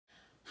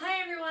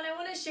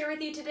share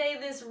with you today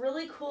this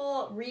really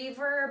cool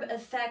reverb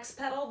effects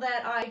pedal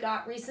that I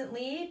got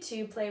recently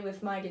to play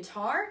with my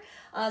guitar.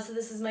 So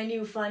this is my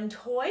new fun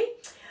toy.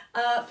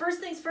 First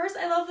things first,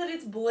 I love that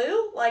it's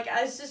blue. Like,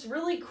 it's just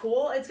really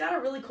cool. It's got a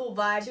really cool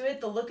vibe to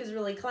it. The look is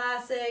really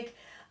classic.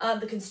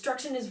 The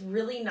construction is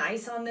really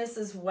nice on this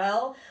as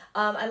well.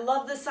 I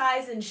love the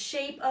size and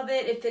shape of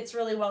it. It fits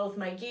really well with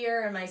my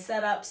gear and my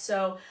setup,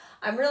 so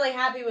I'm really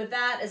happy with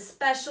that,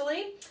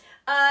 especially.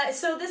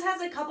 So this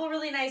has a couple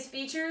really nice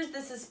features.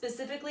 This is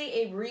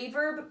specifically a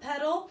reverb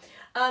pedal.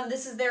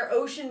 This is their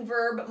Ocean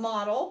Verb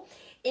model.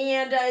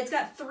 And it's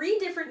got 3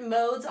 different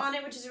modes on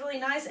it, which is really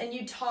nice. And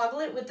you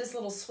toggle it with this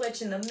little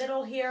switch in the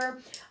middle here,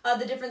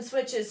 the different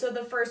switches. So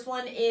the first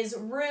one is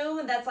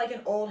room. That's like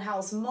an old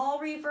house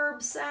mall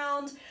reverb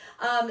sound.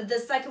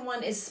 The second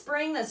one is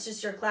spring. That's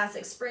just your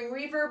classic spring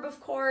reverb, of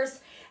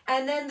course.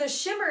 And then the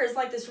shimmer is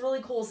like this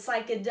really cool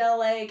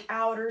psychedelic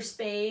outer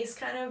space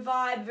kind of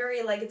vibe.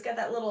 Very like, it's got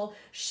that little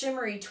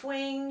shimmery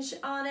twinge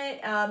on it.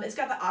 It's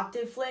got the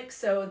octave flick,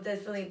 so it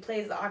definitely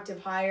plays the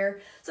octave higher.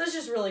 So it's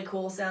just really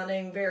cool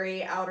sounding,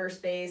 very outer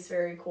space,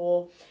 very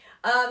cool.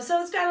 So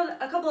it's got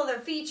a couple other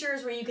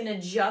features where you can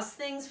adjust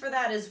things for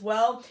that as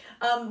well.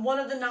 One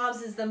of the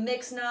knobs is the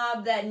mix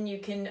knob, then you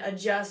can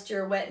adjust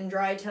your wet and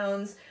dry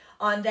tones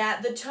on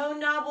that. The tone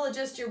knob will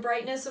adjust your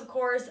brightness, of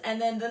course, and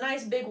then the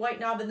nice big white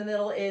knob in the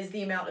middle is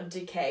the amount of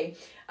decay.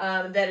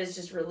 That is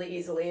just really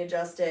easily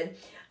adjusted.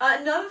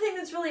 Another thing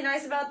that's really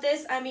nice about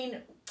this, I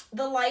mean,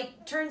 the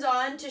light turns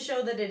on to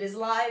show that it is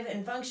live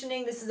and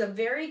functioning. This is a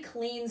very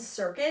clean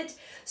circuit,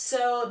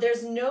 so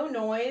there's no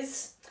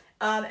noise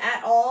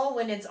at all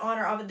when it's on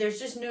or off. There's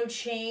just no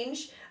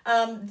change.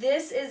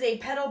 This is a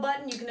pedal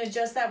button. You can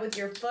adjust that with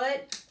your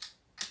foot.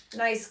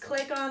 Nice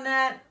click on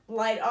that,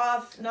 light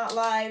off, not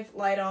live,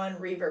 light on,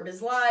 reverb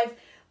is live.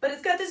 But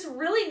it's got this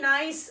really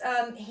nice,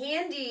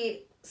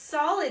 handy,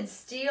 solid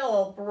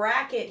steel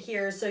bracket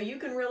here, so you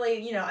can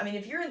really, you know, I mean,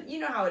 if you're in, you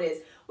know how it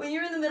is. When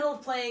you're in the middle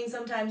of playing,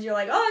 sometimes you're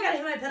like, oh, I gotta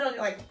hit my pedal, and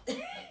you're like,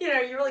 you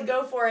know, you really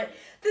go for it.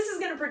 This is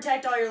gonna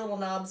protect all your little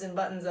knobs and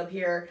buttons up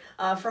here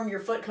from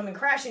your foot coming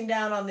crashing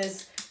down on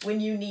this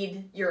when you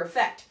need your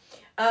effect.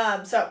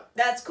 So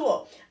that's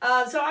cool.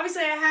 So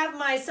obviously I have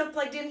my stuff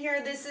plugged in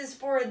here. This is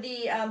for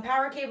the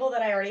power cable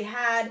that I already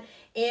had.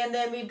 And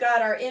then we've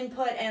got our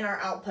input and our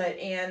output.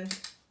 And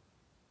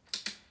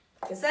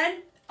like I said,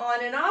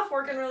 on and off,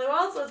 working really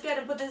well. So let's go ahead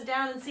and put this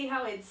down and see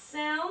how it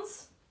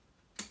sounds.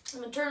 I'm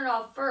going to turn it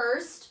off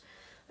first.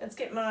 Let's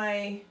get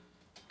my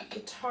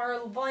guitar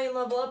volume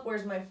level up.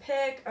 Where's my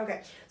pick?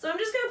 Okay, so I'm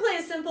just going to play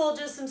a simple,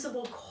 just some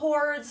simple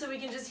chords so we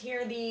can just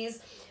hear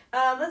these.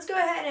 Let's go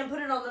ahead and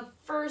put it on the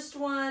first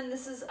one.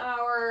 This is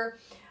our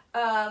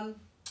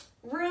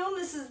room.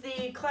 This is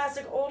the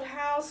classic old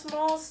house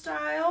mall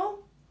style.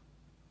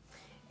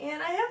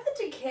 And I have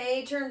the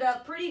decay turned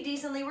up pretty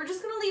decently. We're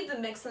just going to leave the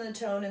mix and the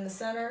tone in the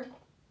center.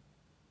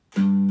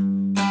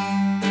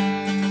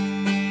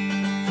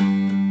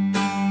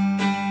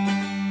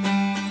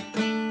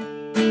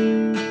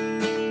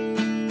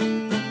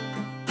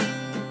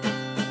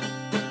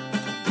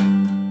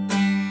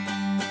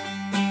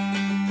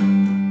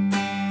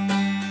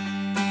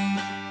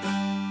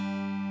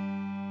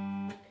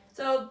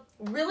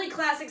 Really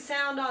classic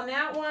sound on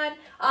that one.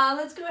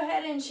 Let's go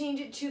ahead and change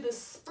it to the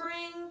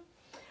spring.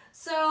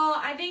 So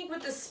I think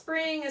with the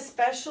spring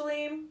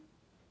especially,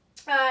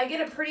 I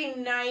get a pretty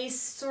nice,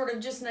 sort of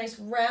just nice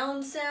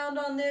round sound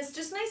on this,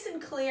 just nice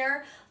and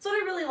clear. That's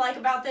what I really like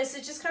about this.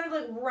 It just kind of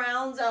like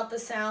rounds out the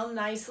sound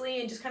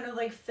nicely and just kind of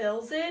like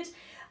fills it.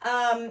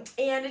 And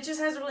it just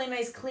has a really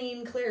nice,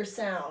 clean, clear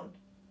sound.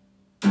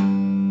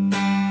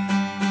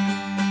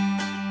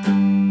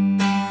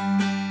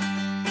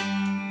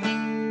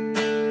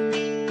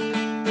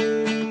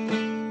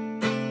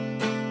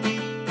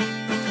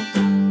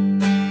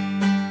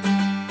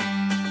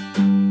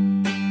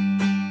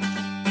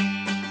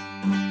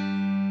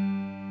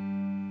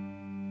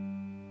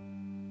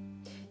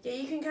 Yeah,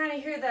 you can kind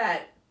of hear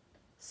that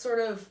sort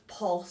of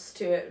pulse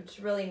to it. It's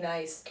really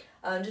nice.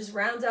 Just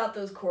rounds out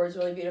those chords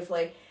really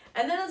beautifully.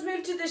 And then let's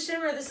move to the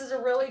shimmer. This is a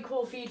really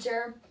cool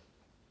feature.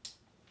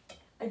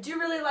 I do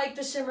really like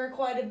the shimmer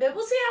quite a bit.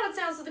 We'll see how it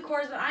sounds with the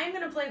chords, but I'm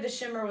going to play the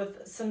shimmer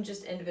with some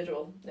just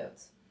individual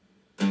notes.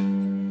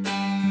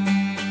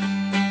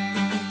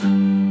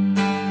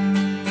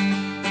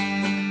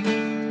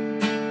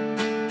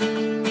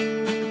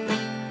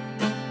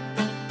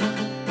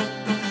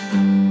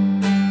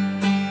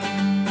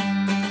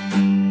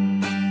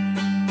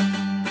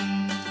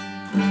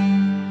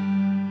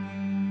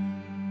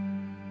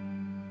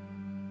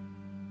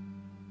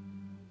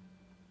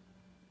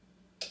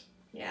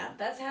 Yeah,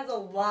 that has a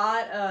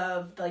lot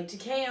of like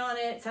decay on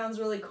it. It sounds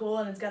really cool,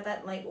 and it's got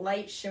that like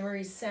light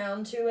shimmery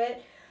sound to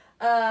it.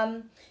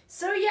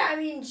 So yeah, I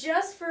mean,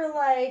 just for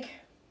like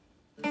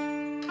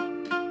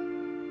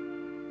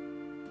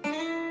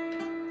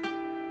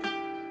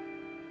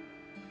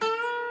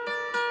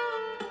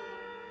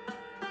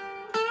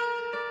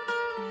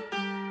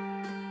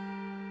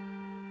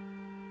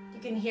you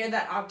can hear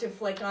that octave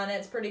flick on it.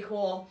 It's pretty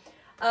cool.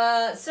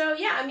 So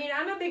yeah, I mean,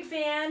 I'm a big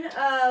fan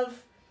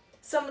of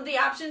some of the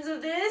options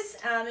of this.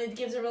 It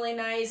gives a really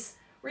nice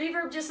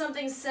reverb, just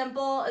something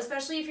simple,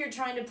 especially if you're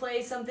trying to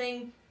play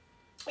something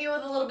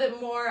with a little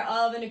bit more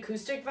of an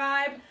acoustic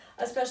vibe,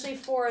 especially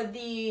for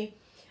the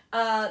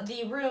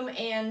room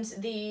and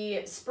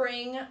the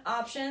spring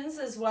options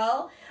as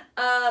well.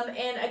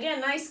 And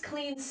again, nice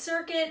clean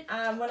circuit.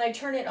 When I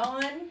turn it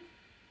on,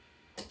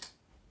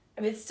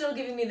 I mean, it's still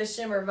giving me the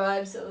shimmer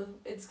vibe, so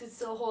it's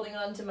still holding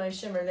on to my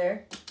shimmer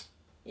there.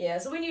 Yeah,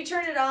 so when you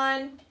turn it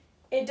on,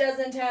 it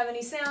doesn't have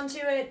any sound to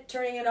it.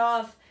 Turning it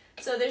off,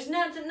 so there's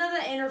none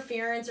of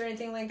interference or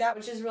anything like that,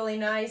 which is really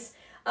nice.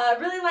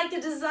 Really like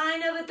the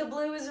design of it. The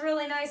blue is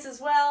really nice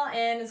as well,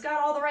 and it's got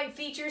all the right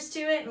features to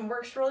it and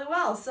works really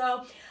well.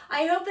 So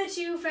I hope that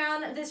you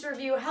found this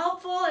review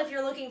helpful if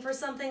you're looking for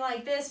something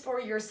like this for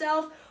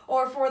yourself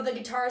or for the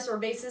guitarist or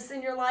bassist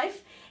in your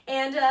life.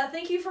 And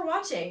thank you for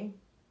watching.